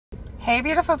Hey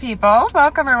beautiful people,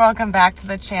 welcome or welcome back to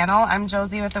the channel. I'm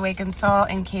Josie with Awakened Soul.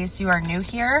 In case you are new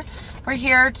here, we're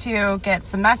here to get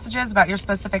some messages about your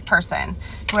specific person.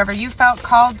 Whoever you felt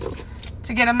called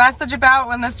to get a message about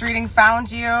when this reading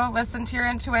found you, listen to your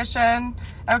intuition,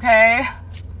 okay?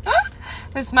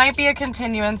 This might be a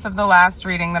continuance of the last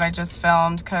reading that I just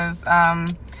filmed because,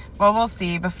 well, we'll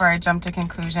see before I jump to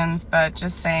conclusions, but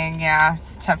just saying, yeah,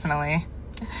 it's definitely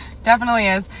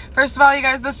is. First of all, you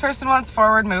guys, this person wants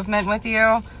forward movement with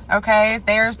you, okay?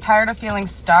 They're tired of feeling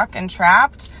stuck and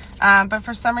trapped, but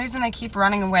for some reason they keep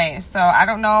running away. So I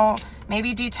don't know,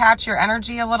 maybe detach your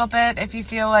energy a little bit if you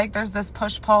feel like there's this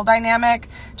push-pull dynamic,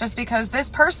 just because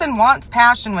this person wants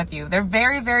passion with you. They're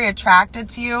very, very attracted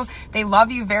to you. They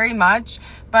love you very much,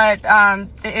 but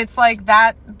it's like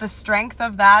that, the strength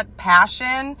of that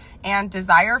passion and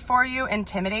desire for you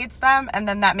intimidates them, and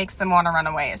then that makes them want to run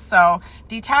away. So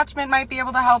detachment might be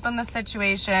able to help in this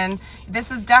situation.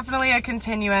 This is definitely a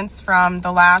continuance from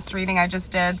the last reading I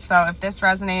just did. So if this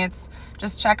resonates,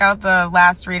 just check out the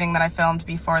last reading that I filmed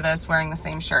before this wearing the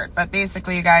same shirt. But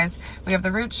basically, you guys, we have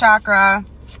the root chakra,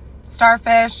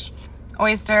 starfish,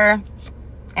 oyster,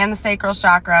 and the sacral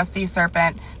chakra, sea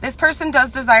serpent. This person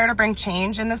does desire to bring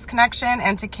change in this connection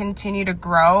and to continue to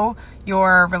grow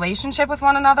your relationship with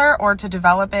one another or to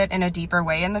develop it in a deeper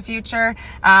way in the future.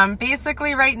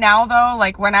 Basically right now though,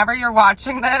 like whenever you're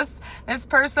watching this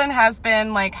person has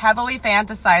been like heavily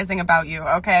fantasizing about you,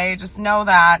 okay? Just know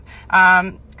that.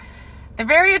 They're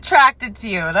very attracted to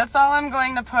you. That's all I'm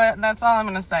going to put. That's all I'm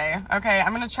going to say. Okay,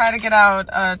 I'm going to try to get out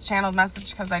a channeled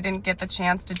message because I didn't get the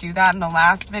chance to do that in the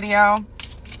last video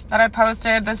that I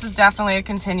posted. This is definitely a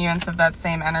continuance of that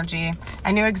same energy.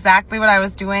 I knew exactly what I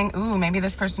was doing. Ooh, maybe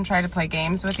this person tried to play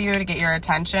games with you to get your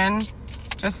attention.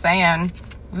 Just saying.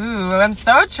 Ooh, I'm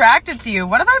so attracted to you.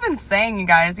 What have I been saying, you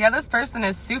guys? Yeah, this person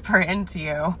is super into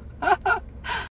you.